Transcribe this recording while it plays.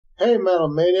Hey Metal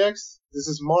Maniacs, this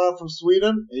is Mara from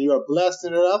Sweden, and you are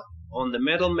blasting it up on the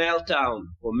Metal Meltdown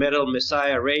for Metal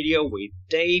Messiah Radio with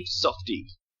Dave Softee.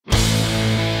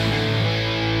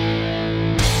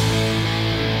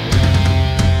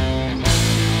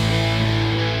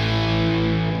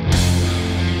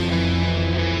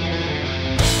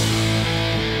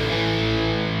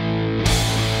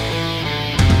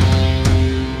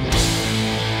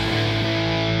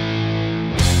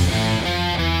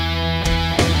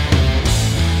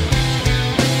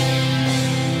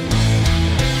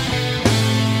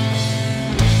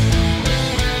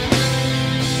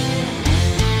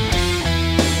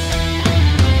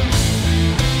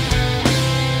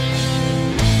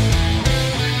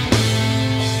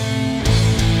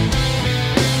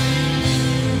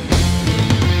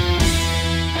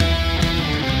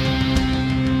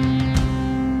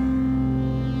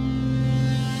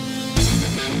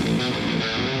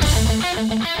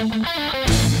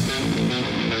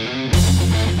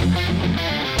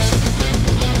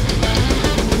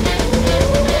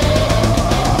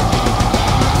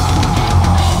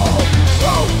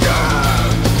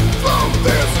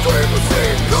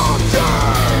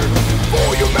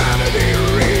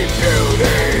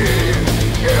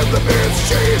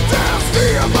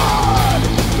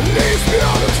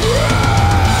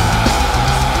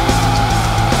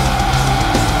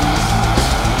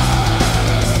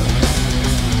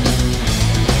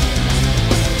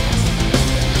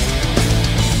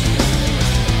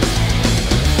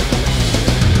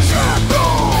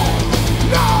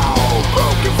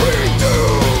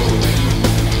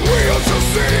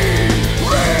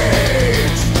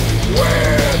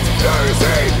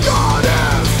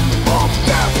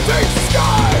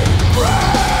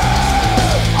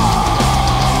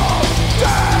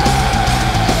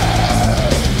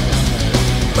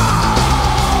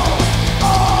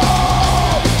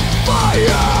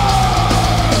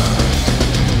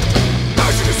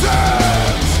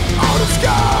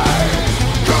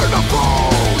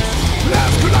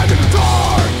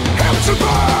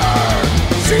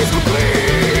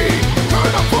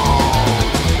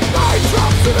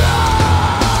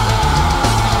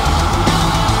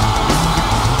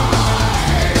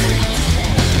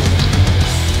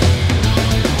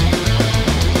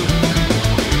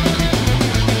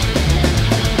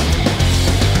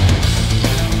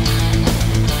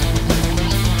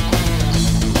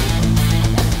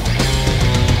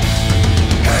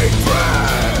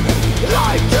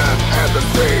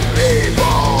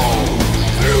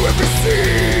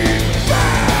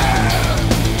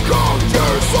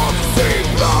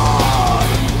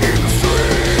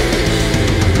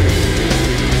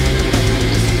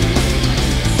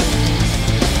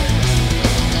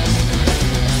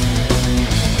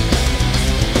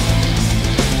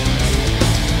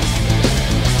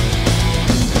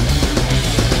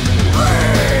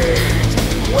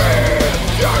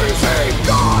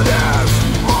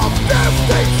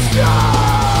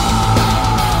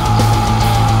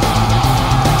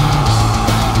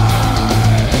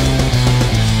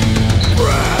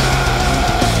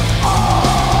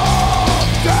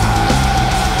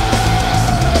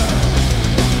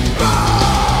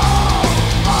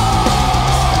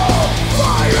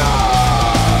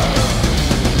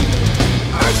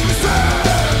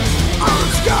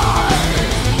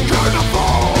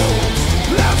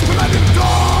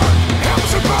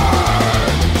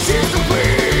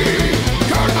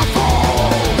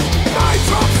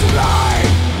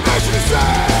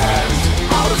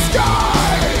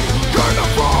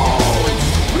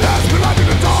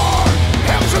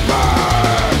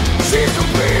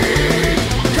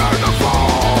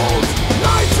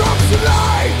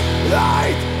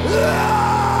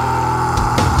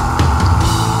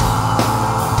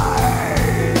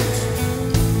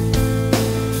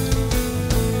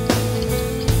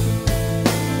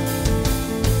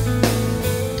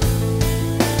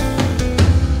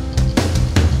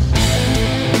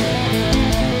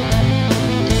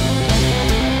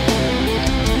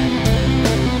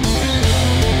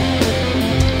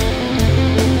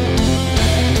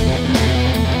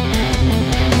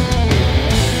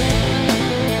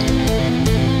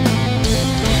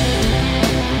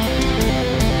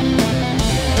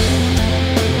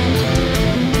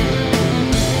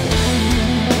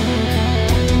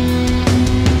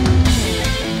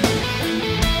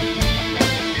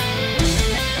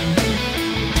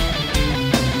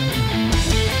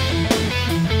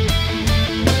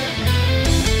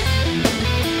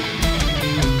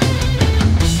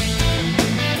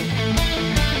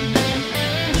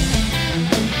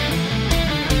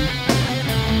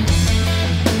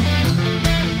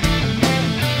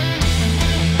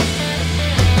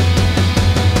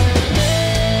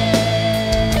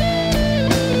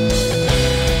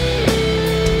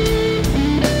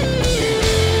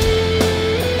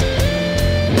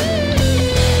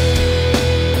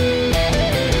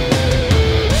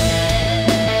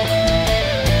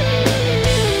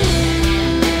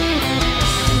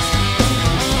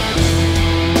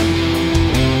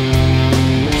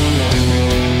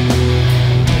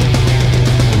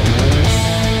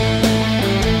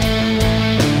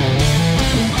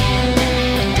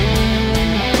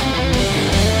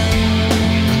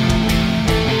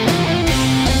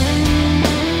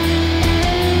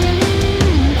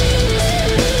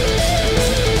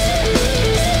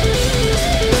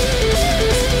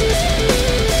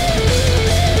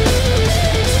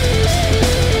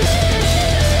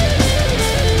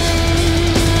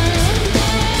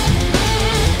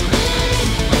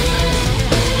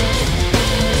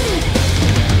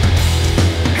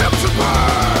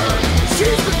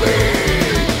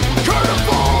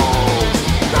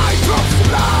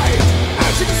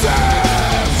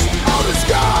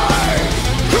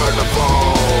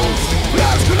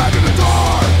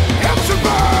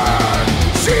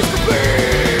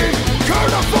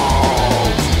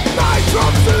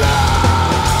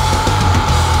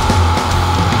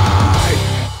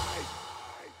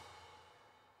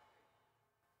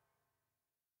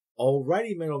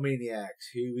 Alrighty, Metal Maniacs,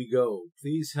 here we go.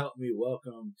 Please help me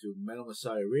welcome to Metal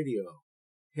Messiah Radio,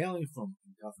 hailing from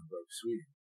Gothenburg, Sweden.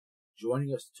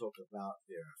 Joining us to talk about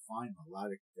their fine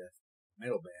melodic death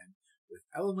metal band with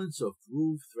elements of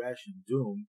groove, thrash, and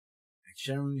doom, and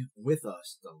sharing with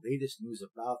us the latest news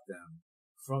about them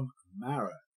from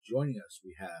Mara. Joining us,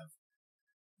 we have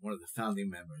one of the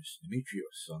founding members,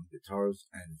 Dimitrios, on guitars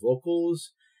and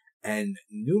vocals, and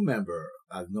new member,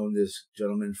 I've known this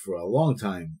gentleman for a long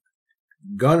time,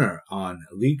 Gunnar on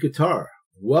lead guitar.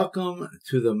 Welcome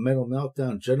to the Metal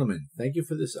Meltdown, gentlemen. Thank you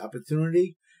for this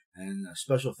opportunity, and a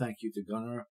special thank you to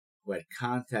Gunnar, who had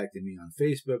contacted me on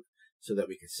Facebook so that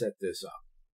we could set this up.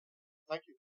 Thank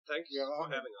you. Thank you for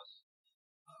having us.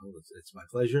 Oh, it's my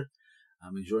pleasure.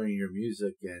 I'm enjoying your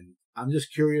music, and I'm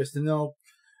just curious to know,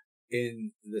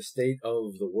 in the state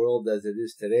of the world as it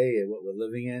is today and what we're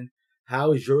living in,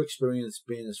 how has your experience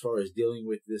been as far as dealing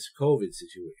with this COVID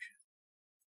situation?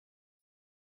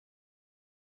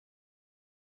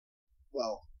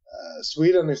 Well,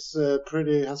 Sweden is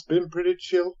has been pretty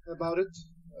chill about it.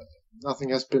 Nothing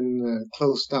has been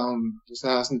closed down.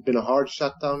 There hasn't been a hard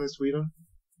shutdown in Sweden.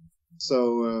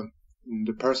 So in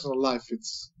the personal life,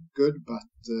 it's good, but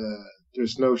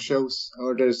there's no shows,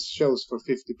 or there's shows for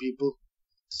 50 people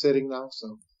sitting now.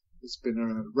 So it's been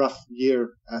a rough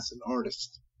year as an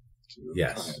artist to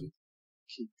try and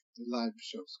keep the live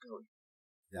shows going.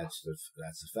 That's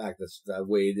the fact. That's the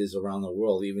way it is around the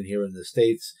world, even here in the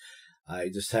States. I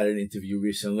just had an interview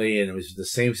recently, and it was the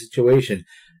same situation.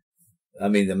 I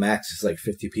mean, the max is like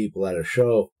 50 people at a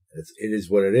show. It is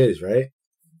what it is, right?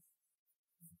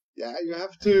 Yeah, you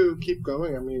have to keep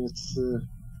going. I mean, it's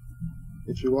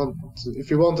if you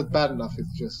want it bad enough,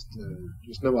 it's just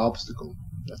there's no obstacle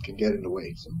that can get in the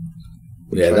way. So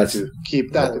we try to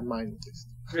keep that in mind at least.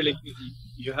 Really,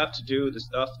 you have to do the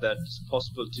stuff that's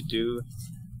possible to do,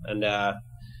 and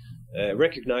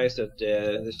recognize that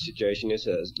the situation is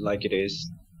like it is.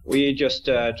 We just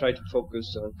try to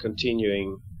focus on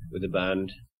continuing with the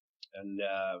band and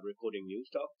recording new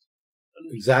stuff.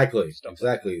 Exactly.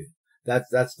 Like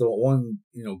That's the one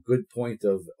good point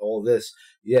of all this.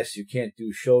 Yes, you can't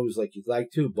do shows like you'd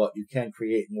like to, but you can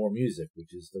create more music,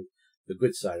 which is the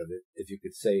good side of it, if you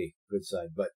could say good side.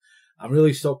 But I'm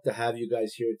really stoked to have you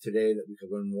guys here today that we can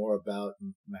learn more about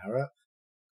Mara.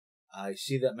 I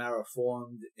see that Mara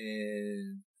formed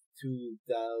in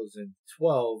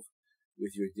 2012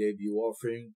 with your debut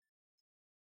offering,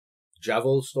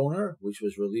 Djävulstoner, which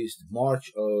was released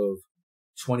March of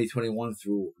 2021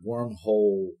 through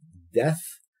WormHoleDeath.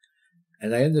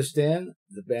 And I understand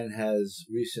the band has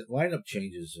recent lineup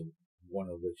changes, one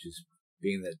of which is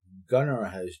being that Gunnar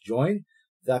has joined.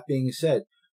 That being said,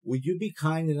 would you be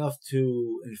kind enough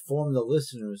to inform the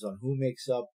listeners on who makes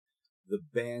up the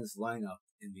band's lineup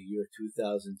in the year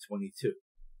 2022?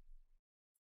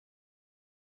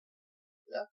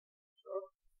 Yeah,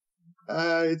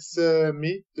 sure. It's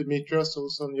me, Dimitrios,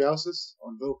 OLSSON-YAOUZIS,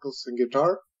 on vocals and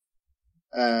guitar.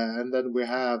 And then we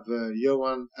have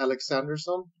JOHAN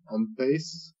ALEXANDERSSON on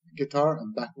bass, guitar,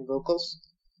 and backing vocals.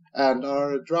 And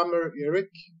our drummer,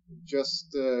 ERIK,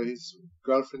 his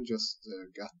girlfriend just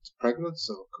got pregnant,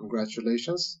 so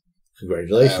congratulations.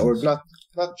 Congratulations. Or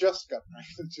not just got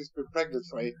pregnant, she's been pregnant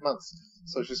for 8 months.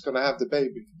 So she's going to have the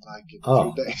baby in a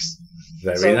few days.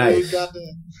 Very nice.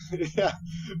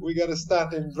 We got a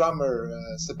starting drummer,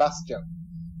 Sebastian,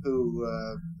 who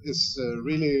is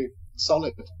really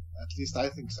solid. At least I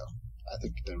think so. I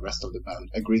think the rest of the band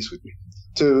agrees with me.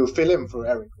 To fill in for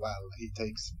ERIK while he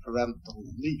takes parental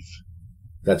leave.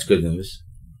 That's good news.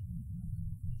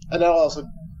 And now also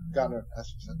Gunnar,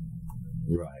 as you said.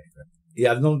 Right.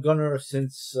 Yeah, I've known Gunnar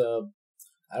since,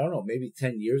 I don't know, maybe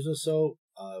 10 years or so,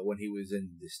 when he was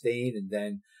in Disdain, and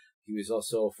then he was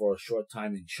also for a short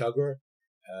time in Chugger.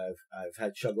 I've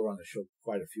had Chugger on the show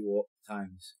quite a few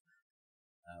times.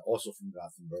 Also from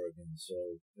Gothenburg, and so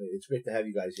it's great to have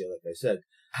you guys here, like I said.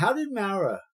 How did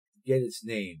Mara get its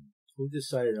name? Who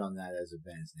decided on that as a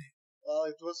band's name? Well,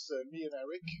 it was me and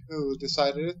ERIK who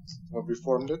decided it, or we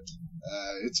formed it.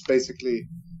 It's basically,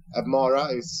 Mara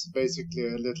is basically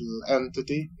a little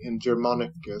entity in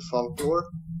Germanic folklore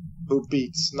who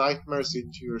beats nightmares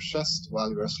into your chest while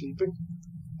you are sleeping.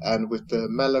 And with the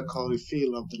melancholy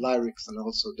feel of the lyrics and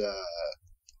also the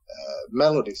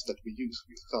melodies that we use,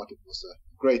 we thought it was a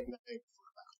great name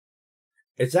for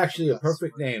that. It's actually a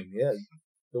perfect name. Yeah,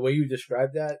 the way you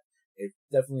described that, it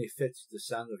definitely fits the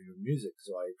sound of your music.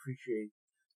 So I appreciate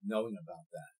knowing about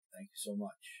that. Thank you so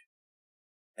much.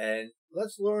 And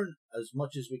let's learn as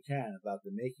much as we can about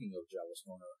the making of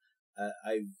Djävulstoner.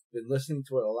 I've been listening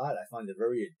to it a lot. I find it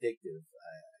very addictive.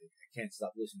 I can't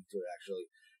stop listening to it, actually.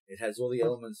 It has all the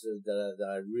elements that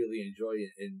I really enjoy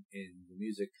in the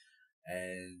music,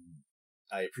 and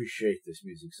I appreciate this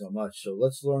music so much. So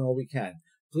let's learn all we can.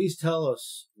 Please tell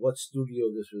us what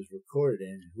studio this was recorded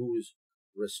in, and who is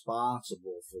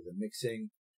responsible for the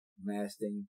mixing,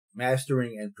 mastering,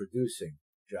 and producing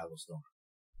Djävulstoner.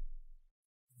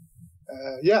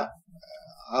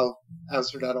 I'll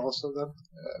answer that also then.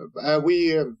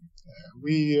 We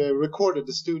recorded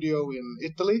the studio in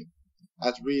Italy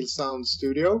at Real Sound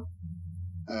Studio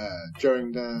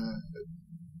during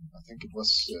I think it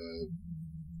was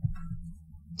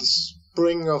the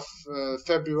spring of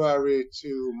February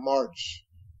to March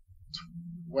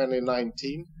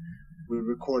 2019. We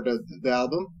recorded the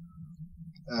album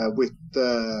with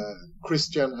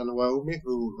Christian and Naomi,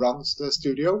 who runs the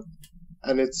studio.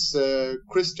 And it's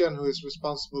Christian who is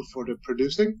responsible for the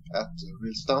producing at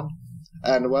Real Sound,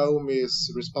 and Naomi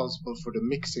is responsible for the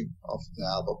mixing of the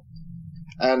album.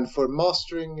 And for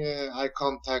mastering, I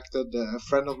contacted a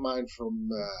friend of mine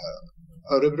from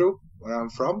Örebro, where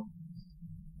I'm from.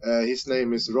 His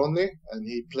name is Ronny, and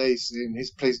he plays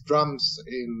drums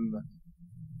in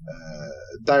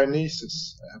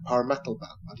Dionysus, a power metal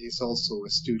band, but he's also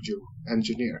a studio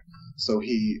engineer. So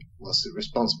he was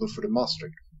responsible for the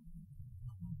mastering.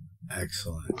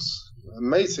 Excellent. It's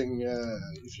amazing.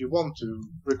 If you want to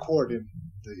record in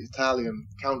the Italian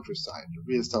countryside,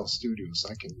 Real Sound Studios,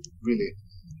 I can really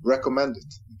recommend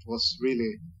it. It was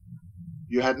really,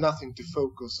 you had nothing to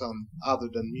focus on other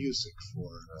than music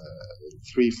for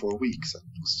 3-4 weeks, and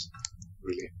it was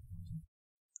really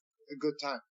a good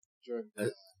time during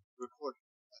the recording,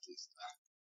 at least.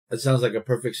 That sounds like a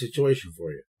perfect situation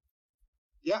for you.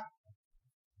 Yeah.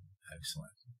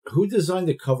 Excellent. Who designed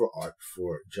the cover art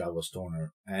for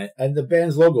Djävulstoner and the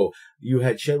band's logo? You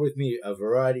had shared with me a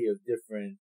variety of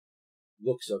different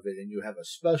looks of it, and you have a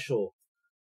special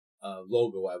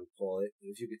logo, I would call it.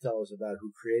 If you could tell us about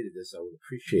who created this, I would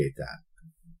appreciate that.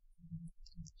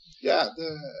 Yeah,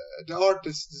 the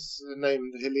artist is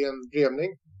named Helene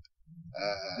Bremning,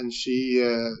 and she,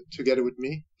 together with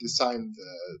me, designed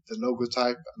the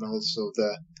logotype and also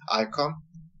the icon.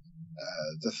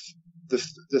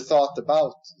 The thought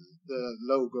about the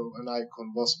logo and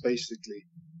icon was basically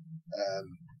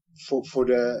for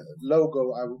the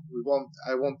logo. I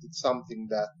wanted something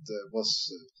that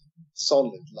was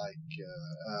solid, like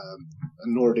a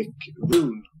Nordic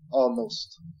rune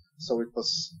almost. So it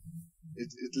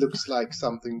looks like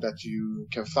something that you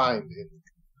can find in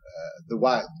the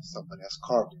wild. Somebody has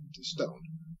carved into stone.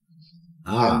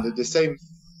 And the same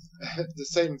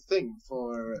thing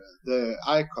for the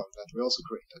icon that we also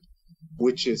created,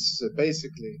 which is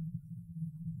basically,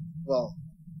 well,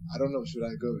 I don't know, should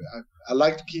I go? I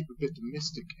like to keep a bit of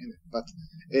mystic in it, but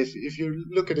if you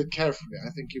look at it carefully, I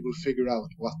think you will figure out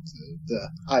what the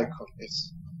icon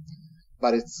is.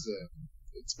 But it's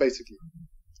basically,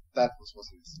 that was what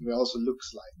it is. It also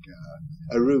looks like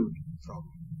a rune from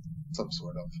some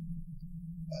sort of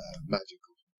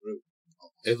magical rune.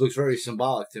 Almost. It looks very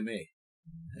symbolic to me.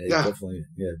 It definitely,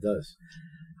 it does.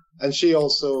 And she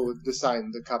also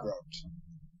designed the cover art.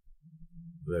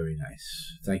 Very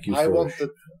nice. Thank you. I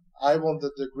wanted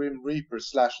the Grim Reaper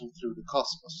slashing through the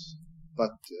cosmos,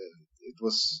 but it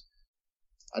was.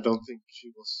 I don't think she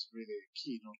was really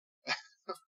keen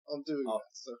on doing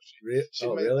that. So she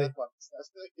made really? that one.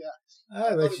 Yeah. I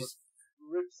thought bet it was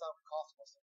rips out the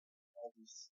cosmos and all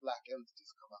these black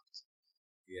entities come out.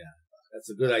 Yeah, that's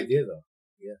a good idea, though.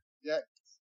 Yeah. Yeah.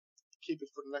 Keep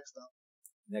it for the next time.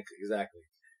 Exactly.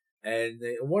 And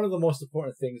one of the most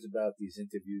important things about these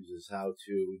interviews is how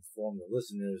to inform the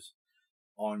listeners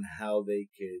on how they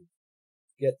could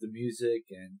get the music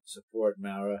and support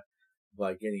Mara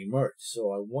by getting merch.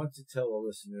 So I want to tell the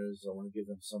listeners, I want to give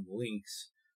them some links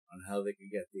on how they can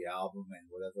get the album and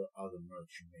whatever other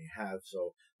merch you may have.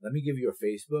 So let me give you a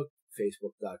Facebook,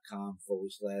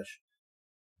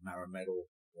 facebook.com/Mara Metal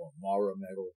or Mara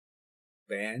Metal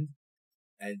Band.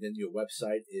 And then your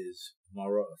website is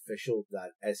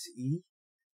maraofficial.se.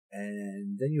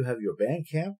 And then you have your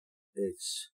Bandcamp.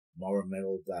 It's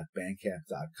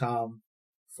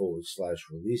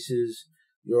marametal.bandcamp.com/releases.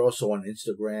 You're also on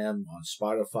Instagram, on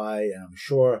Spotify, and I'm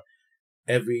sure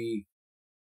every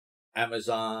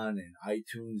Amazon and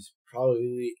iTunes,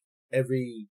 probably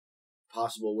every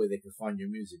possible way they can find your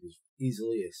music is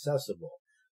easily accessible.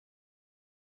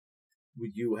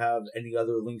 Would you have any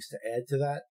other links to add to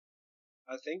that?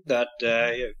 I think that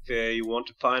if you want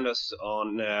to find us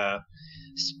on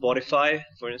Spotify,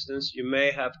 for instance, you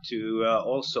may have to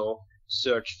also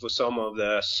search for some of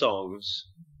the songs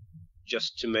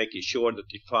just to make it sure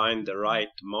that you find the right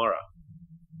Mara,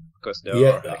 because there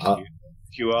are actually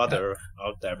a few other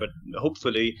out there. But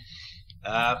hopefully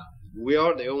We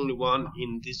are the only one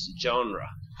in this genre.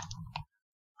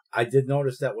 I did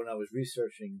notice that when I was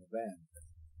researching the band.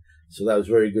 So that was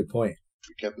a very good point.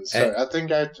 Sorry, I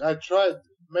think I tried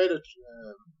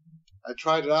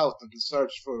it out in the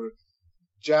search for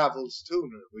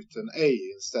Djävulstoner with an A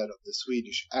instead of the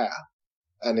Swedish Ä,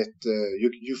 and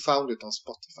you found it on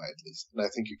Spotify at least, and I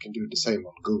think you can do the same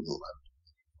on Google and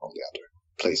on the other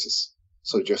places.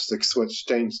 So just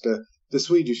exchange the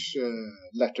Swedish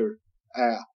letter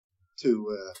Ä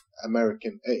to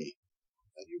American A,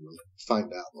 and you will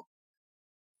find the album.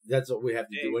 That's what we have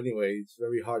to do anyway. It's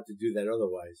very hard to do that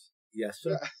otherwise. Yes,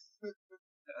 sir?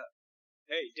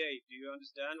 Hey, Dave, do you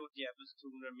understand what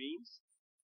Djävulstoner means?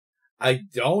 I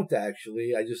don't,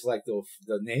 actually. I just like the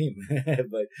name.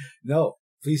 But no,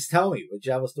 please tell me what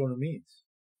Djävulstoner means.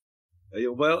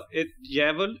 Well,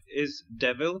 Djävul is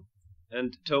devil,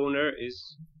 and toner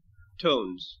is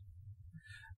tones.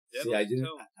 See, I did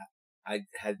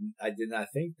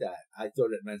not think that. I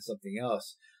thought it meant something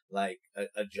else, like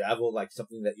a javel, like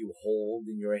something that you hold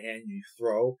in your hand, you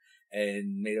throw,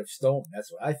 and made of stone.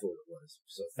 That's what I thought it was.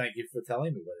 So thank you for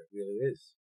telling me what it really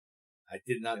is. I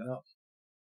did not know.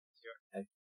 Sure.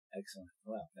 Excellent.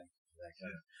 Well, thank you for that.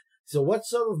 Yeah. So what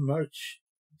sort of merch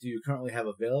do you currently have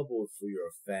available for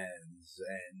your fans?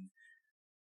 And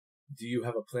do you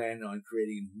have a plan on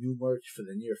creating new merch for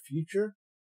the near future?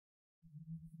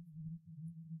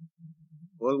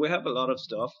 Well, we have a lot of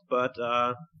stuff, but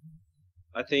I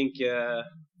think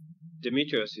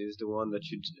Dimitrios is the one that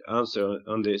should answer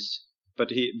on this.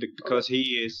 But because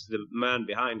he is the man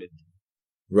behind it.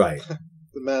 Right.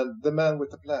 the man with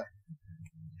the plan.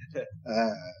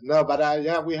 No, but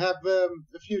yeah, we have a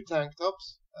few tank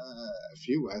tops.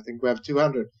 I think we have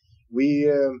 200. We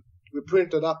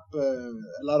printed up a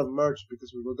lot of merch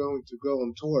because we were going to go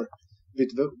on tour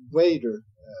with Vader,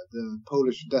 the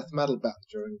Polish death metal band,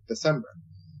 during December.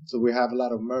 So we have a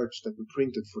lot of merch that we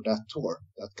printed for that tour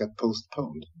that got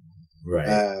postponed. Right.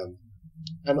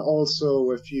 And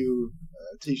also a few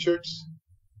t-shirts.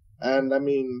 And I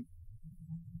mean,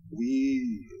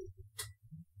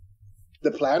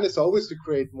 the plan is always to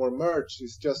create more merch.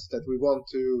 It's just that we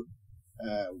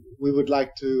would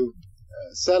like to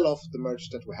sell off the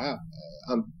merch that we have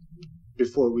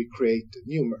before we create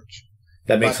new merch.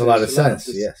 That makes a lot of sense.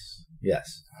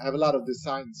 Yes. I have a lot of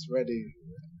designs ready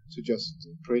to just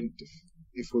print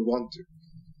if we want to.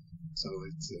 So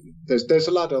it's there's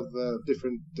a lot of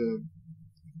different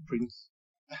prints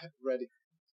ready.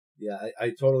 Yeah,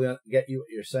 I totally get you what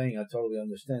you're saying. I totally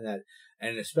understand that,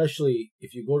 and especially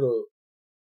if you go to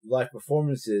live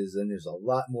performances and there's a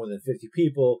lot more than 50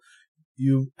 people,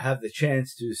 you have the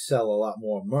chance to sell a lot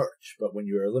more merch. But when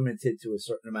you're limited to a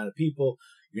certain amount of people,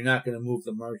 you're not going to move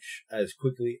the merch as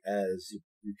quickly as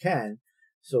you can.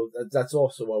 So that's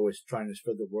also always trying to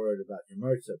spread the word about your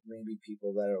merch, that maybe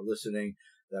people that are listening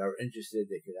that are interested,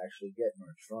 they could actually get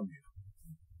merch from you.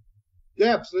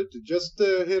 Yeah, absolutely. Just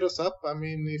hit us up. I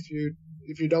mean, if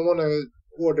you don't want to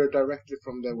order directly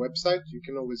from the website, you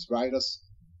can always write us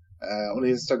on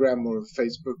Instagram or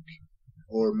Facebook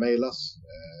or mail us.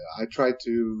 I try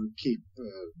to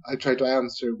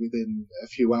answer within a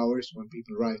few hours when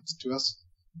people write to us,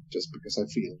 just because I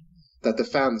feel that the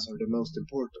fans are the most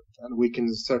important, and we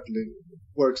can certainly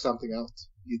work something out.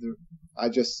 Either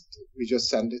we just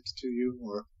send it to you,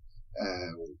 or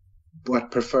what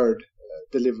preferred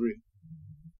delivery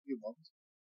you want.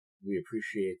 We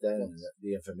appreciate that and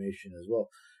the information as well.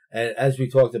 And as we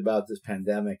talked about this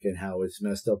pandemic and how it's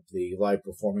messed up the live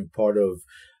performing part of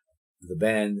the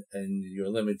band, and you're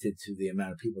limited to the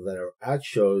amount of people that are at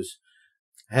shows,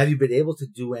 have you been able to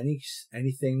do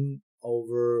anything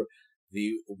over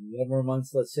the warmer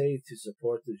months, let's say, to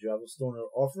support the Djävulstoner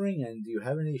offering? And do you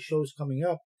have any shows coming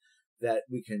up that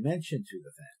we can mention to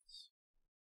the fans?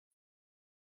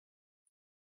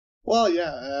 Well,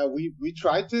 yeah, we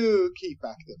try to keep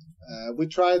active. We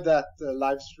tried that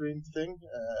live stream thing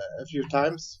a few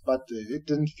times, but it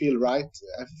didn't feel right.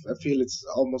 I feel it's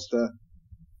almost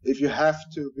if you have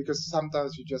to, because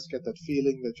sometimes you just get that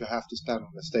feeling that you have to stand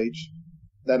on the stage.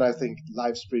 Then I think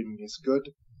live streaming is good,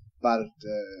 but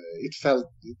it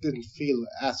didn't feel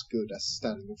as good as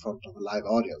standing in front of a live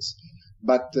audience.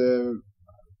 But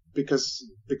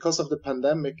because of the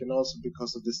pandemic, and also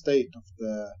because of the state of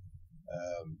the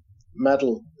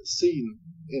metal scene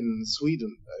in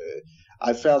Sweden,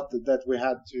 I felt that we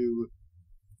had to,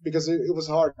 because it was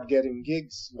hard getting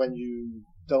gigs when you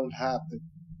don't have the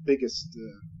biggest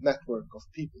network of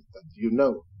people that you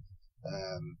know.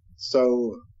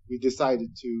 So we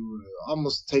decided to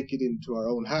almost take it into our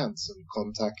own hands and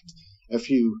contact a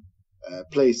few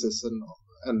places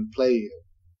and play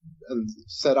and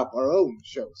set up our own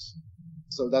shows.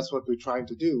 So that's what we're trying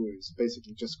to do, is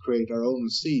basically just create our own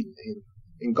scene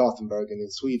in Gothenburg and in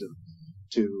Sweden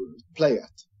to play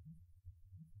at.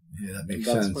 Yeah, that makes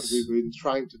sense. sense. That's what we've been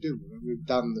trying to do. We've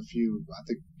done a few, I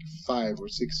think 5 or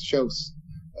 6 shows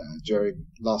during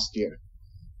last year.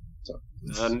 So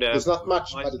it's not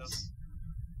much, but it's...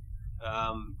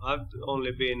 I've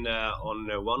only been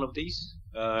on one of these.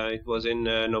 It was in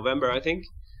November, I think.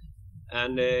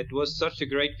 And it was such a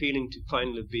great feeling to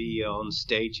finally be on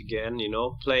stage again, you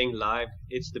know, playing live.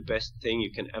 It's the best thing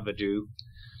you can ever do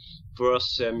for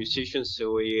us musicians,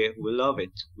 so we love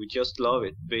it. We just love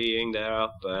it, being there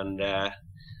up and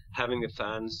having the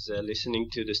fans listening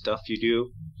to the stuff you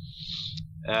do.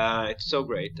 It's so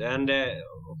great. And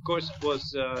of course it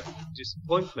was a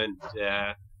disappointment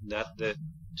that the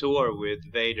tour with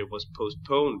Vader was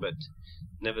postponed, but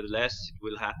nevertheless it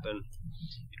will happen.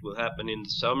 It will happen in the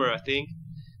summer, I think.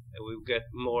 We'll get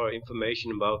more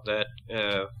information about that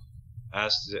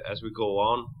as we go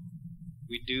on.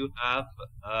 We do have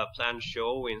a planned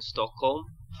show in Stockholm,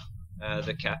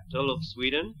 the capital of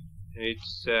Sweden.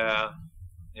 It's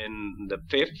in the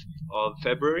 5th of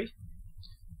February.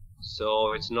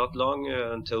 So it's not long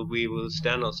until we will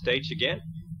stand on stage again.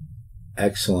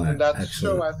 Excellent. And that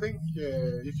excellent. show, I think,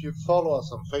 if you follow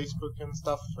us on Facebook and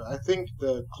stuff, I think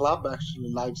the club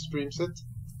actually live streams it.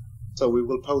 So we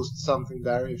will post something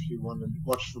there if you want to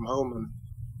watch from home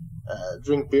and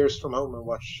drink beers from home and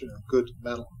watch good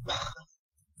metal.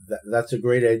 That's a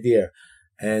great idea.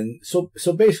 And so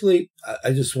basically,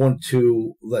 I just want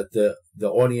to let the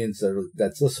audience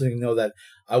that's listening know that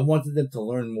I wanted them to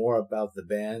learn more about the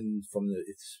band from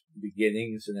its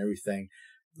beginnings and everything,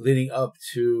 leading up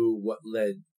to what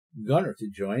led Gunnar to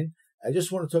join. I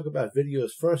just want to talk about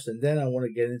videos first, and then I want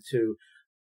to get into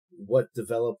what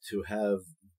developed to have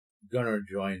Gunnar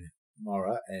join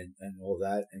Mara and all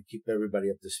that, and keep everybody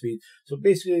up to speed. So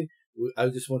basically, I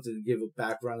just wanted to give a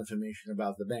background information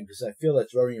about the band, because I feel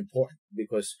that's very important,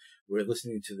 because we're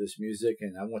listening to this music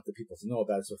and I want the people to know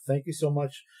about it. So thank you so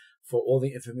much for all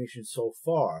the information so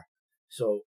far.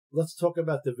 So let's talk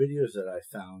about the videos that I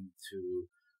found to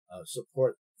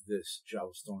support this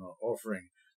Djävulstoner offering.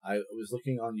 I was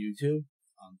looking on YouTube,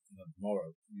 on the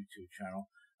Mara YouTube channel.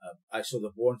 I saw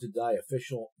the Born to Die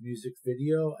official music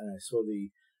video, and I saw the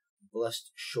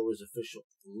Blessed Shores official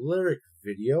lyric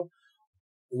video.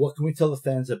 What can we tell the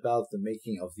fans about the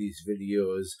making of these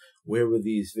videos? Where were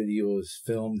these videos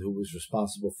filmed? Who was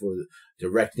responsible for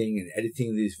directing and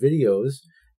editing these videos?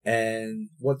 And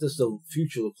what does the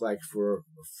future look like for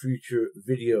future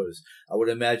videos? I would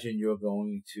imagine you're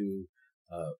going to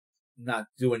not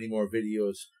do any more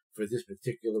videos for this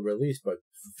particular release, but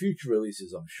for future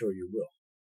releases, I'm sure you will.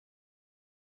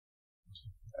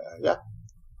 Yeah.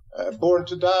 Born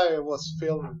to Die was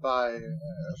filmed by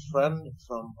a friend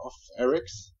of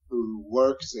ERIK's who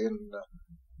works in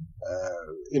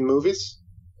movies.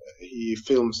 He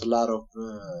films a lot of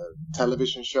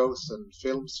television shows and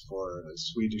films for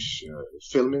Swedish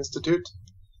Film Institute.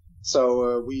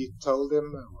 So we told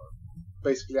him,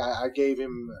 basically I gave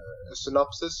him a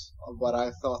synopsis of what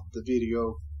I thought the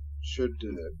video should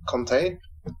contain.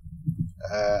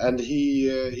 And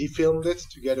he filmed it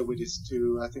together with his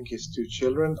two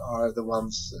children are the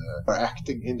ones are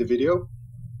acting in the video.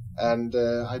 And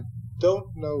I don't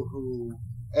know who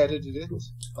edited it,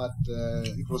 but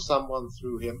it was someone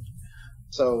through him.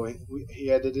 So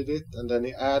he edited it, and then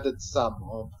he added some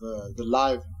of the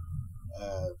live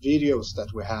videos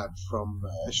that we had from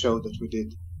a show that we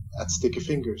did at Sticky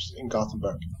Fingers in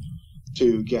Gothenburg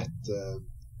to get a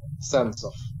sense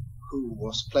of who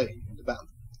was playing in the band.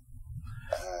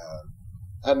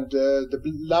 And the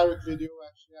lyric video,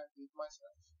 actually, I did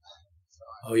myself. So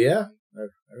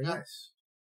Very nice.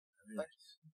 Very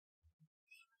nice.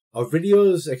 Are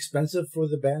videos expensive for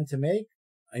the band to make?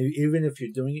 Even if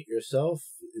you're doing it yourself,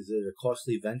 is it a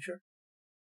costly venture?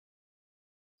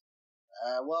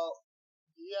 Well,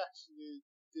 he actually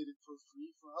did it for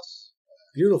free for us.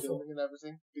 Beautiful. Filming and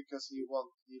everything, because he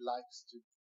likes to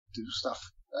do stuff.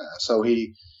 So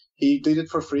he did it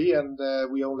for free, and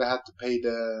we only had to pay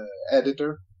the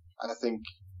editor. I think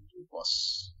it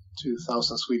was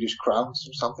 2,000 Swedish crowns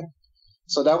or something.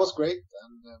 So that was great,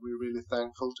 and we're really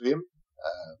thankful to him.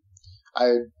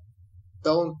 I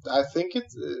think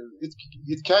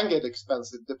it can get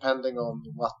expensive depending on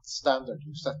what standard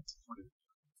you set for it.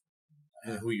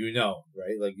 And who you know,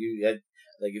 right? Like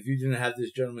if you didn't have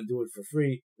this gentleman do it for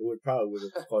free, it would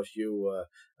have cost you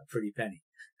a pretty penny,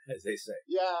 as they say.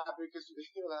 Yeah, because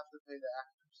you'll have to pay the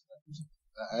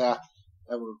actors.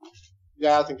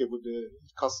 I think it would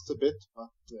cost a bit, but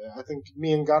I think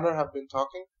me and Gunnar have been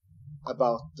talking,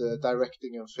 about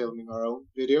directing and filming our own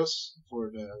videos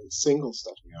for the singles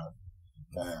that we are.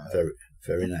 Very,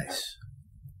 very nice.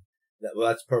 Well,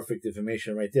 that's perfect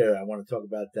information right there. I want to talk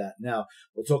about that now.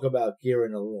 We'll talk about gear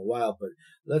in a little while, but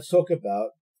let's talk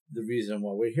about the reason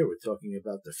why we're here. We're talking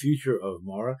about the future of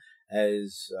Mara,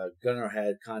 as Gunnar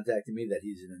had contacted me that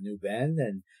he's in a new band,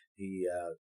 and he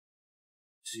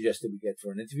suggested we get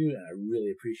for an interview, and I really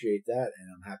appreciate that,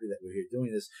 and I'm happy that we're here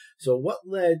doing this. So what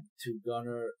led to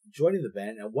Gunnar joining the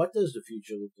band, and what does the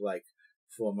future look like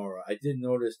for Mara? I did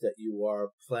notice that you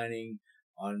are planning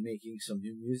on making some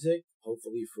new music,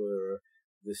 hopefully for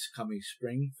this coming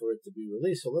spring for it to be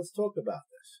released. So let's talk about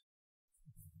this.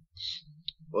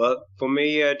 Well, for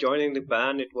me, joining the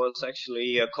band, it was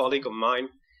actually a colleague of mine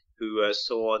who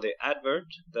saw the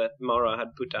advert that Mara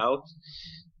had put out,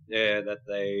 that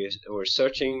they were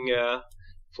searching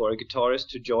for a guitarist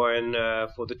to join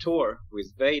for the tour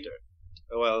with Vader.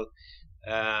 Well,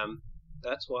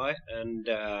 that's why, and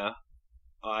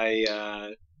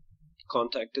I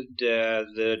contacted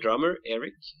the drummer,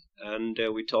 ERIK, and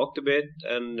we talked a bit,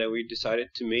 and we decided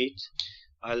to meet.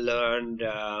 I learned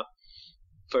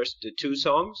first 2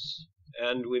 songs,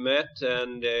 and we met,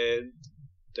 and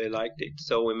they liked it,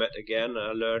 so we met again.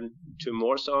 I learned 2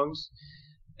 more songs,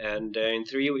 and in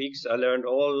 3 weeks I learned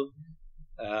all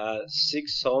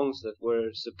 6 songs that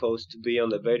were supposed to be on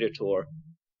the Vader tour.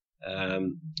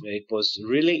 It was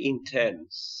really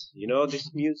intense. You know,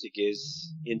 this music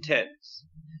is intense.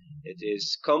 It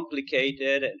is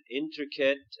complicated and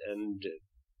intricate and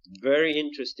very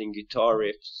interesting guitar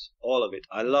riffs, all of it.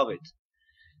 I love it.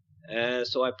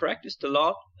 So I practiced a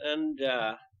lot, and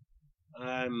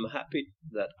I'm happy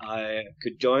that I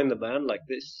could join the band like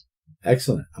this.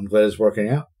 Excellent. I'm glad it's working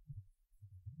out.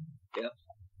 Yeah.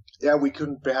 Yeah, we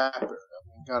couldn't be happier. I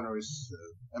mean, Gunnar is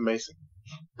amazing.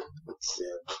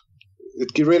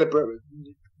 It really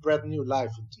brought new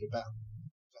life into the band.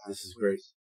 This is great.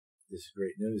 This is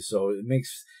great news. So it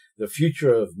makes the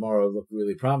future of Mara look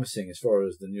really promising as far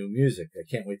as the new music. I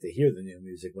can't wait to hear the new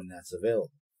music when that's available.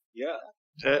 Yeah,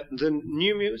 the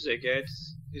new music.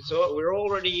 We're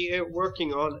already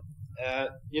working on.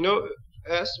 You know,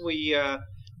 as we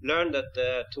learned that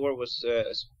the tour was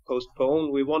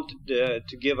postponed, we wanted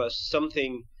to give us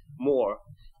something more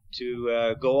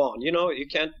to go on. You know, you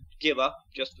can't give up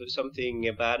just for something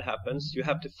bad happens. You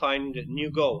have to find new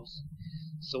goals.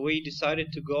 So we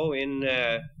decided to go in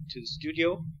to the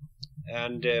studio,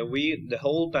 and the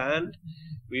whole band,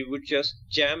 we were just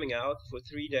jamming out for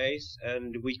 3 days,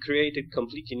 and we created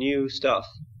completely new stuff.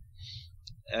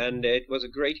 And it was a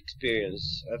great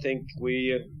experience. I think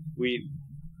we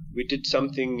did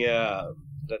something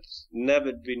that's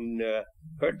never been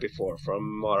heard before from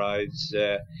Mara. It's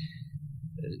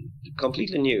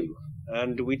completely new.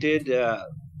 And we did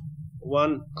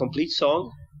one complete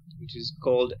song, which is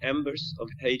called Embers of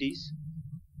Hades,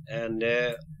 and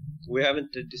we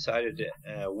haven't decided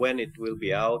when it will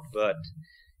be out, but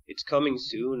it's coming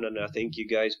soon, and I think you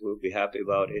guys will be happy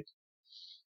about it.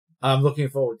 I'm looking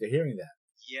forward to hearing that.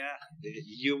 Yeah,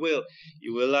 you will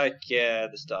like the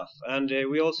stuff. And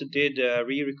we also did a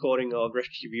re-recording of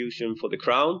Retribution for the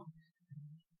Crown,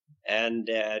 and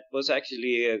it was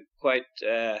actually a quite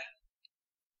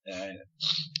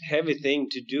heavy thing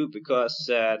to do, because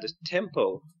the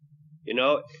tempo, you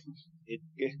know, it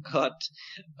got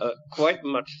quite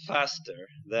much faster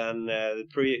than the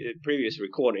previous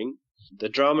recording. The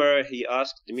drummer, he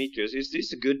asked Dimitrios, "Is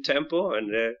this a good tempo?"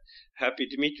 And happy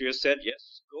Dimitrios said,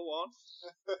 "Yes, go on."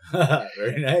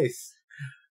 Very nice.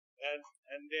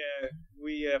 And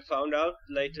we found out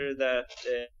later that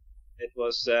it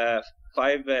was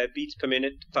 5 beats per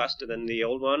minute faster than the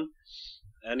old one.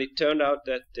 And it turned out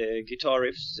that the guitar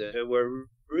riffs were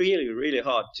really, really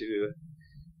hard to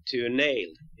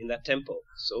nail in that tempo.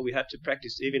 So we had to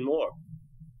practice even more.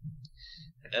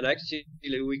 And actually,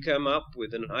 we came up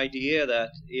with an idea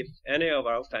that if any of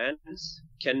our fans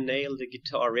can nail the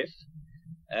guitar riff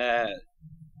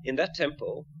in that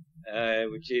tempo,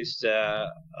 which is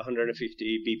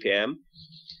 150 BPM,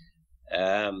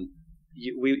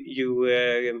 you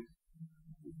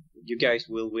guys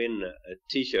will win a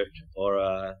T-shirt or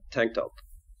a tank top.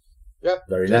 Yeah,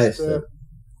 very nice.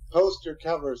 Post your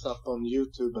covers up on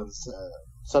YouTube and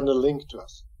send a link to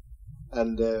us.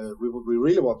 And we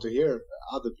really want to hear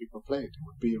other people play it. It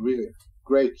would be really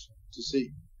great to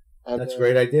see. And that's a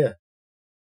great idea.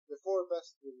 The 4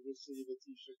 best will receive a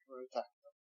T-shirt or a tank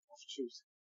top of choosing.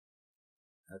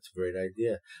 That's a great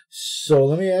idea. So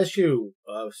let me ask you,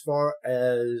 as far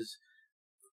as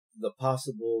the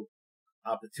possible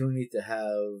opportunity to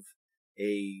have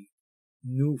a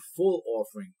new full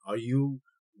offering, are you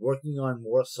working on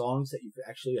more songs that you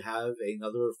actually have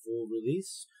another full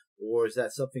release, or is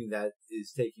that something that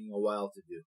is taking a while to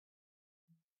do?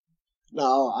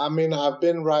 No, I mean, I've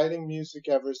been writing music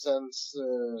ever since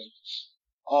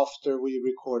after we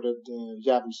recorded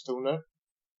Djävulstoner.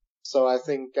 So I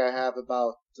think I have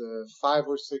about 5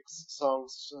 or 6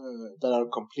 songs that are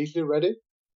completely ready.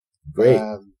 Great.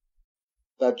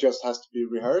 That just has to be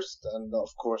rehearsed, and of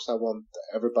course I want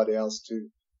everybody else to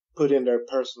put in their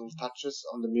personal touches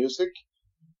on the music.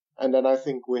 And then I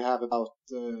think we have about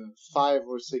 5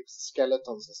 or 6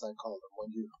 skeletons, as I call them.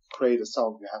 When you create a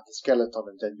song, you have the skeleton,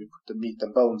 and then you put the meat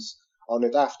and bones on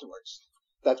it afterwards.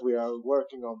 That we are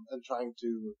working on and trying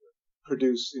to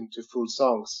produce into full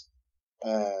songs.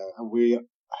 And we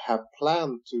have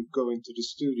planned to go into the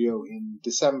studio in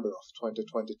December of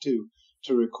 2022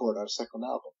 to record our second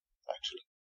album, actually.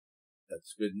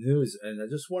 That's good news. And I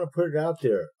just want to put it out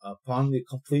there. Upon the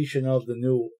completion of the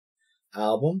new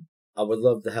album, I would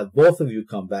love to have both of you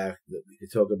come back that we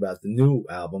could talk about the new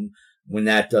album when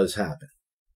that does happen.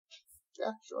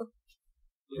 Yeah, sure.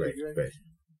 Great. Your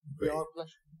pleasure.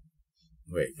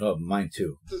 Great. Oh, mine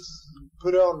too. Just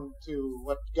put on to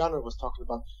what Gunnar was talking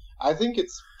about. I think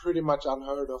it's pretty much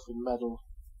unheard of in metal.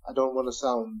 I don't want to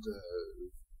sound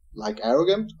like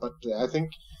arrogant, but I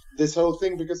think this whole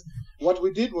thing, because what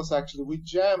we did was actually we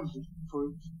jammed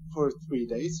for 3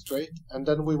 days straight, and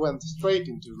then we went straight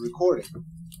into recording.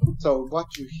 So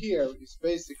what you hear is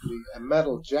basically a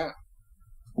metal jam.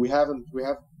 We have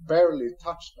barely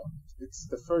touched on it. It's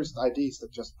the first ideas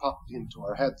that just popped into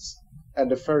our heads, and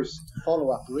the first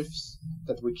follow-up riffs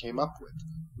that we came up with,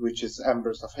 which is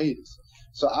Embers of Hades.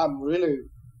 So I'm really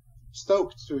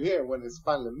stoked to hear when it's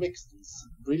finally mixed, and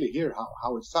really hear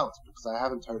how it sounds, because I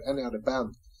haven't heard any other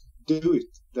band do it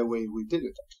the way we did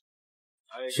it.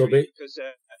 I agree, because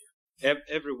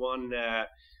everyone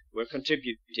were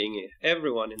contributing,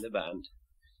 everyone in the band,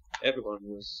 everyone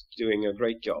was doing a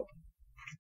great job.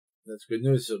 That's good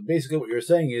news. So basically what you're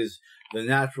saying is the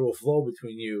natural flow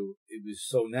between you, it was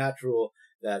so natural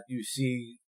that you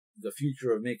see the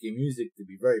future of making music to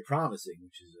be very promising,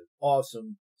 which is an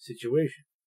awesome situation.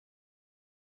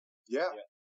 Yeah.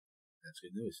 That's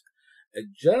good news.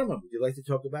 Gentlemen, would you like to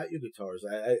talk about your guitars?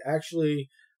 I actually,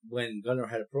 when Gunnar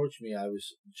had approached me, I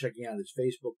was checking out his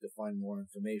Facebook to find more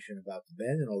information about the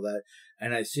band and all that,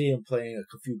 and I see him playing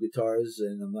a few guitars,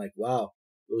 and I'm like, wow,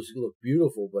 those look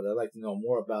beautiful, but I'd like to know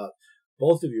more about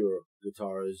both of your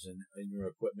guitars and your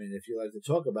equipment. If you'd like to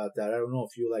talk about that, I don't know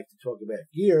if you like to talk about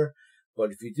gear,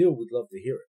 but if you do, we'd love to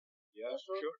hear it. Yeah,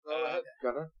 sure. Go ahead,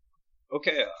 Gunnar.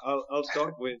 Okay, I'll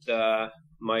start with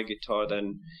my guitar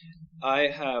then. I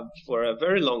have for a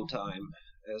very long time,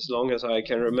 as long as I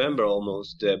can remember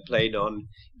almost, played on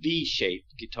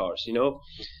V-shaped guitars, you know.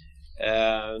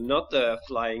 Not the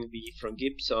flying V from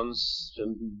Gibson's,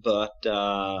 but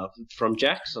from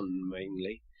Jackson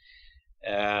mainly.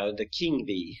 The King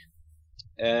V.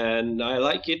 And I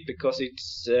like it because it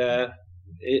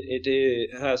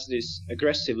has this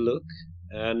aggressive look,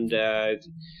 and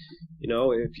you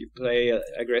know, if you play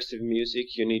aggressive music,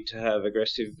 you need to have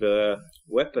aggressive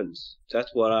weapons. That's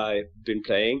what I've been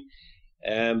playing.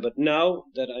 But now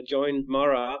that I joined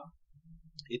Mara,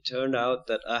 it turned out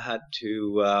that I had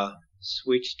to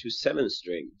switch to 7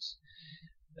 strings.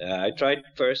 I tried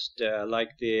first, like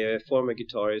the former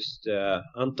guitarist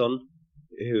Anton,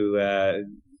 who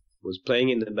was playing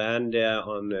in the band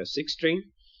on 6 string.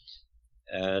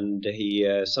 And he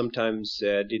sometimes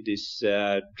did this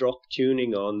drop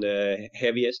tuning on the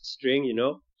heaviest string, you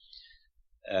know,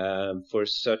 for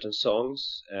certain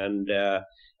songs. And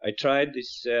I tried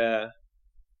this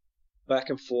back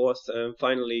and forth, and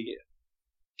finally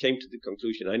came to the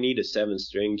conclusion I need a 7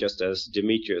 string, just as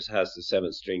Dimitrios has the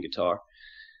 7 string guitar.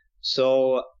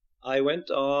 So I went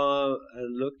on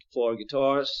and looked for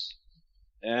guitars,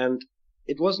 and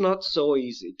it was not so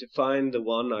easy to find the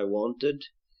one I wanted.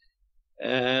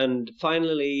 And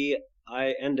finally,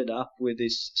 I ended up with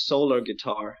this solar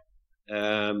guitar.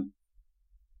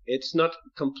 It's not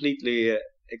completely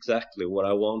exactly what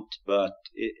I want, but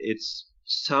it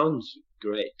sounds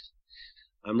great.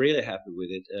 I'm really happy with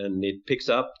it, and it picks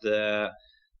up the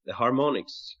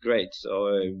harmonics great.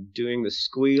 So doing the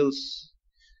squeals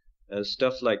and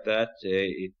stuff like that,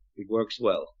 it works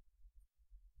well.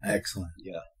 Excellent.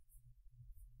 Yeah.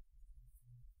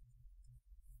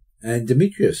 And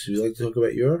Dimitrios, would you like to talk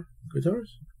about your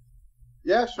guitars?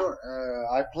 Yeah, sure.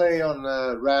 I play on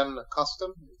RAN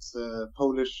Custom. It's a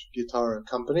Polish guitar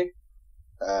company.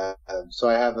 So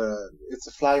I have it's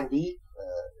a Flying V.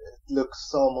 It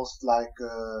looks almost like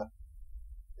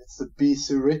it's a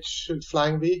BC Rich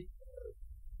Flying V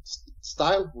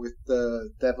style with the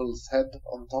devil's head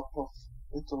on top of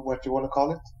it, or what you want to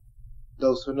call it.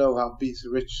 Those who know how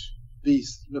rich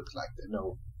bees look like, they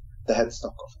know the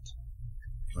headstock of it.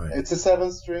 Right. It's a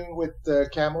 7-string with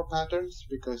camel patterns,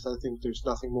 because I think there's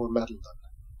nothing more metal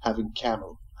than having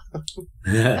camel.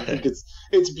 I think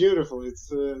it's beautiful.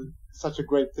 It's such a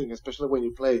great thing, especially when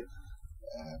you play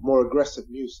more aggressive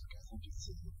music. I think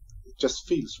it just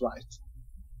feels right.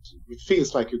 It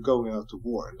feels like you're going out to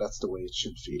war, and that's the way it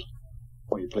should feel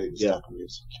when you play this type of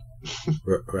music.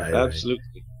 Right.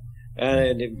 Absolutely.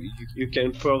 And you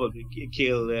can probably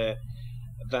kill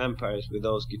vampires with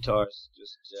those guitars.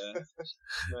 Just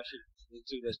smash it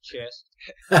into the chest.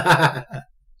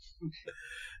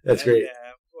 That's great.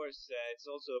 Of course, it's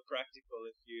also practical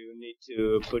if you need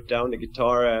to put down the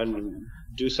guitar and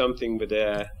do something with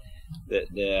the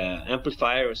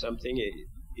amplifier or something.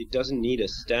 It doesn't need a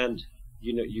stand.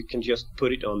 You know, you can just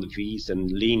put it on the V's and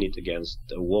lean it against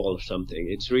a wall or something.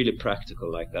 It's really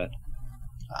practical like that.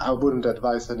 I wouldn't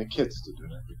advise any kids to do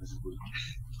that, because it will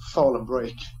fall and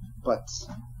break. But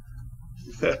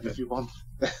if you want,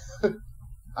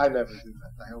 I never do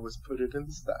that. I always put it in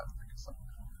the stand, because I'm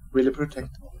really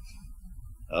protective of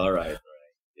it. All right.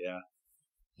 Yeah.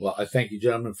 Well, I thank you,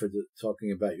 gentlemen, for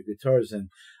talking about your guitars. And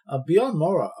beyond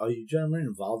Mora, are you gentlemen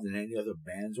involved in any other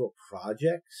bands or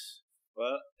projects?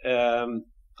 Well,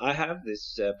 I have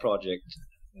this project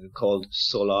called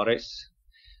Solaris,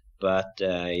 but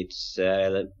it's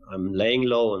I'm laying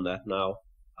low on that now.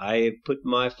 I put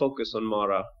my focus on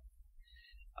Mara.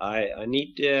 I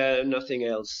need nothing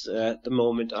else at the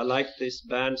moment. I like this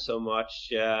band so much.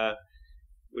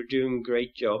 We're doing a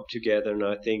great job together, and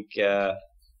I think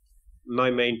my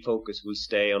main focus will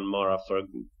stay on Mara for a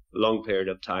long period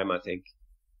of time, I think.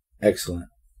 Excellent.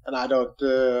 And I don't,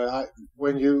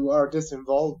 when you are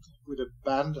disinvolved with a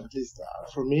band, at least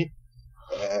for me,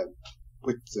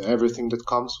 with everything that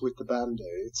comes with the band,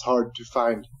 it's hard to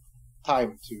find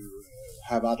time to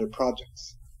have other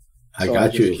projects. I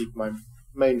got you. I just keep my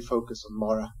main focus on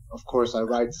Mara. Of course, I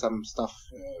write some stuff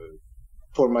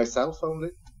for myself only,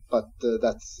 but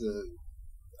that's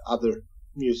other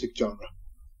music genre.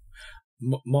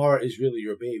 Mara is really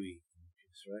your baby,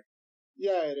 right?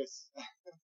 Yeah, it is.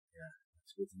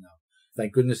 It's good to know.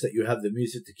 Thank goodness that you have the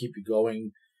music to keep you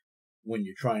going when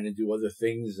you're trying to do other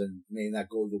things and may not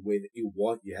go the way that you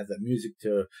want. You have that music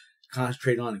to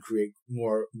concentrate on and create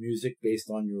more music based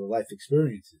on your life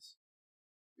experiences.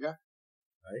 Yeah.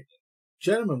 Right?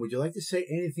 Gentlemen, would you like to say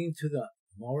anything to the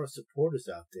Mara supporters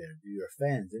out there, to your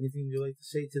fans? Anything you'd like to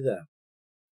say to them?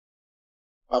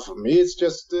 For me, it's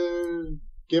just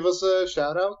give us a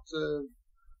shout out,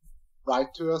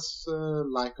 write to us,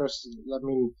 like us. I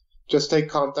mean, just take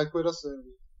contact with us.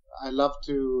 I love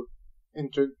to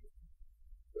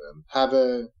have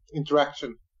a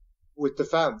interaction with the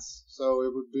fans. So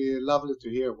it would be lovely to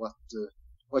hear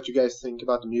what you guys think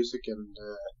about the music, and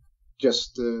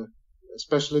just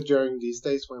especially during these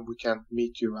days when we can't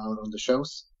meet you out on the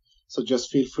shows. So just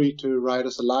feel free to write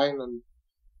us a line and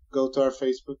go to our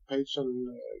Facebook page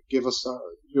and give us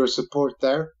your support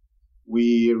there.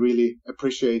 We really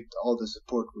appreciate all the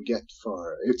support we get.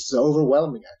 It's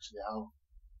overwhelming, actually,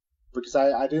 because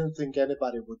I didn't think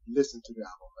anybody would listen to the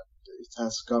album, and it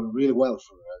has gone really well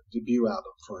for a debut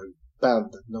album for a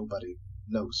band that nobody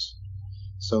knows.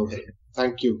 So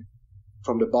thank you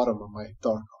from the bottom of my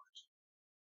dark heart.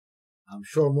 I'm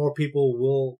sure more people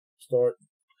will start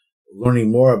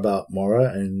learning more about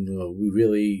Mara, and we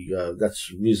really, that's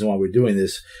the reason why we're doing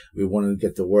this. We want to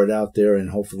get the word out there,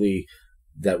 and hopefully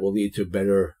that will lead to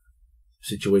better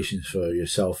situations for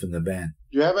yourself and the band.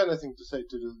 Do you have anything to say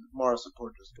to the Mara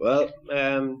supporters? Well,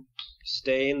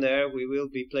 stay in there. We will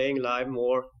be playing live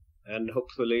more, and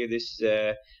hopefully this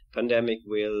pandemic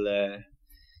will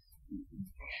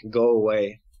go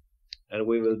away, and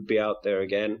we will be out there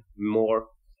again more,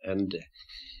 and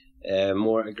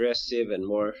more aggressive and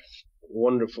more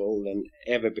wonderful than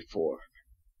ever before.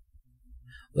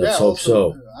 Let's hope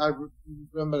so. I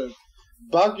remember,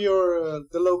 bug the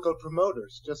local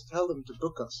promoters. Just tell them to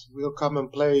book us. We'll come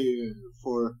and play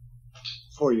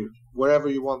for you wherever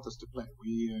you want us to play.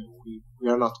 We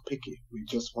are not picky. We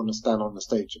just want to stand on the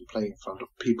stage and play in front of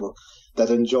people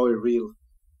that enjoy real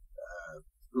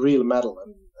metal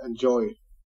and enjoy.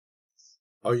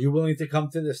 Are you willing to come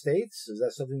to the States? Is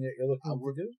that something that you're looking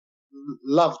to do?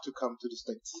 Love to come to the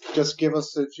States. Just give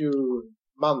us a few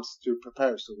months to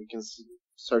prepare so we can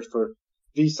search for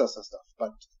visas and stuff.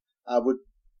 But I would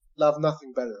love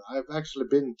nothing better. I've actually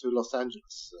been to Los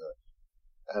Angeles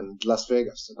and Las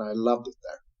Vegas, and I loved it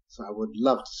there. So I would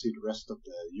love to see the rest of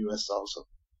the U.S. also.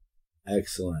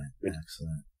 Excellent.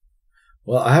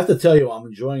 Well, I have to tell you, I'm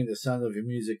enjoying the sound of your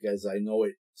music as I know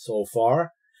it so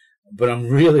far. But I'm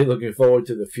really looking forward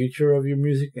to the future of your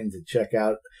music and to check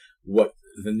out what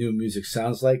the new music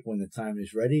sounds like when the time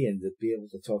is ready, and to be able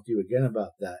to talk to you again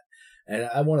about that. And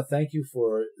I want to thank you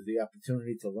for the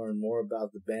opportunity to learn more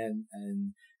about the band,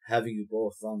 and having you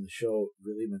both on the show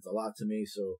really meant a lot to me.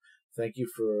 So thank you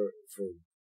for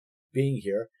being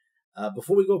here.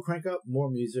 Before we go crank up more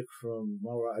music from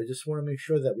Maura, I just want to make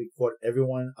sure that we caught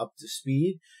everyone up to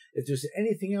speed. If there's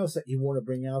anything else that you want to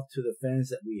bring out to the fans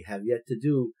that we have yet to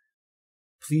do,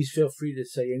 please feel free to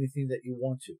say anything that you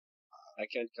want to. I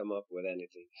can't come up with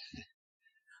anything.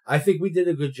 I think we did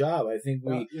a good job. I think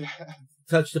we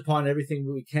touched upon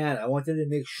everything we can. I wanted to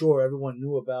make sure everyone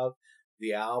knew about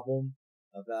the album,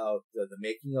 about the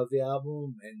making of the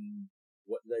album, and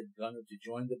what led Gunnar to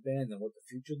join the band, and what the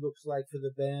future looks like for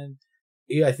the band.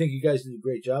 Yeah, I think you guys did a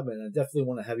great job, and I definitely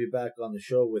want to have you back on the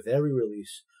show with every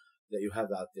release that you have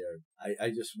out there. I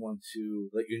just want to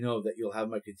let you know that you'll have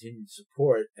my continued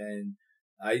support, and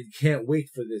I can't wait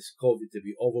for this COVID to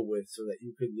be over with so that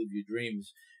you could live your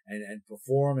dreams and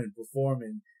perform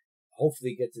and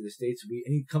hopefully get to the States.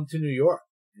 And you come to New York,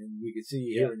 and we could see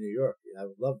you here in New York. I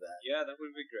would love that. Yeah, that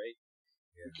would be great.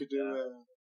 Yeah. We could do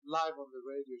live on the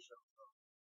radio show from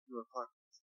your apartment.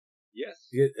 Yes.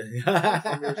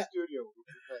 From your studio.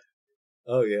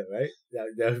 Oh, yeah, right?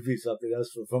 That would be something else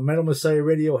from Metal Messiah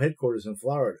Radio headquarters in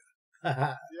Florida.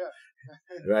 Yeah.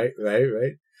 Right.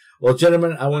 Well,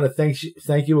 gentlemen, I want to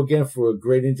thank you again for a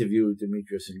great interview with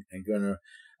Dimitrios and Gunnar.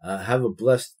 Have a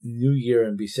blessed new year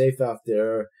and be safe out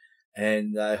there.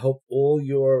 And I hope all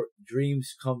your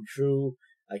dreams come true.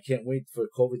 I can't wait for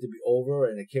COVID to be over,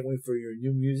 and I can't wait for your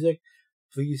new music.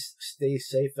 Please stay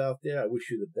safe out there. I wish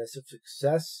you the best of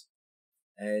success,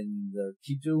 and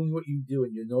keep doing what you do.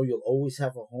 And you know you'll always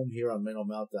have a home here on Metal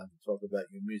Meltdown to talk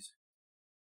about your music.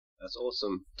 That's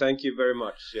awesome. Thank you very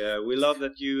much. We love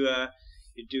that you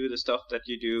do the stuff that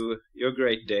you do. You're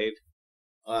great, Dave.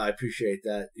 I appreciate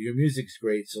that. Your music's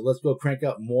great. So let's go crank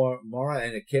up more Maura,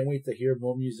 and I can't wait to hear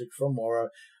more music from Maura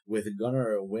with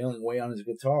Gunnar wailing away on his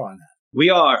guitar on that. We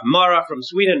are Mara from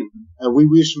Sweden. And we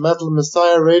wish Metal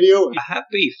Messiah Radio a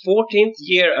happy 14th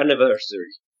year anniversary.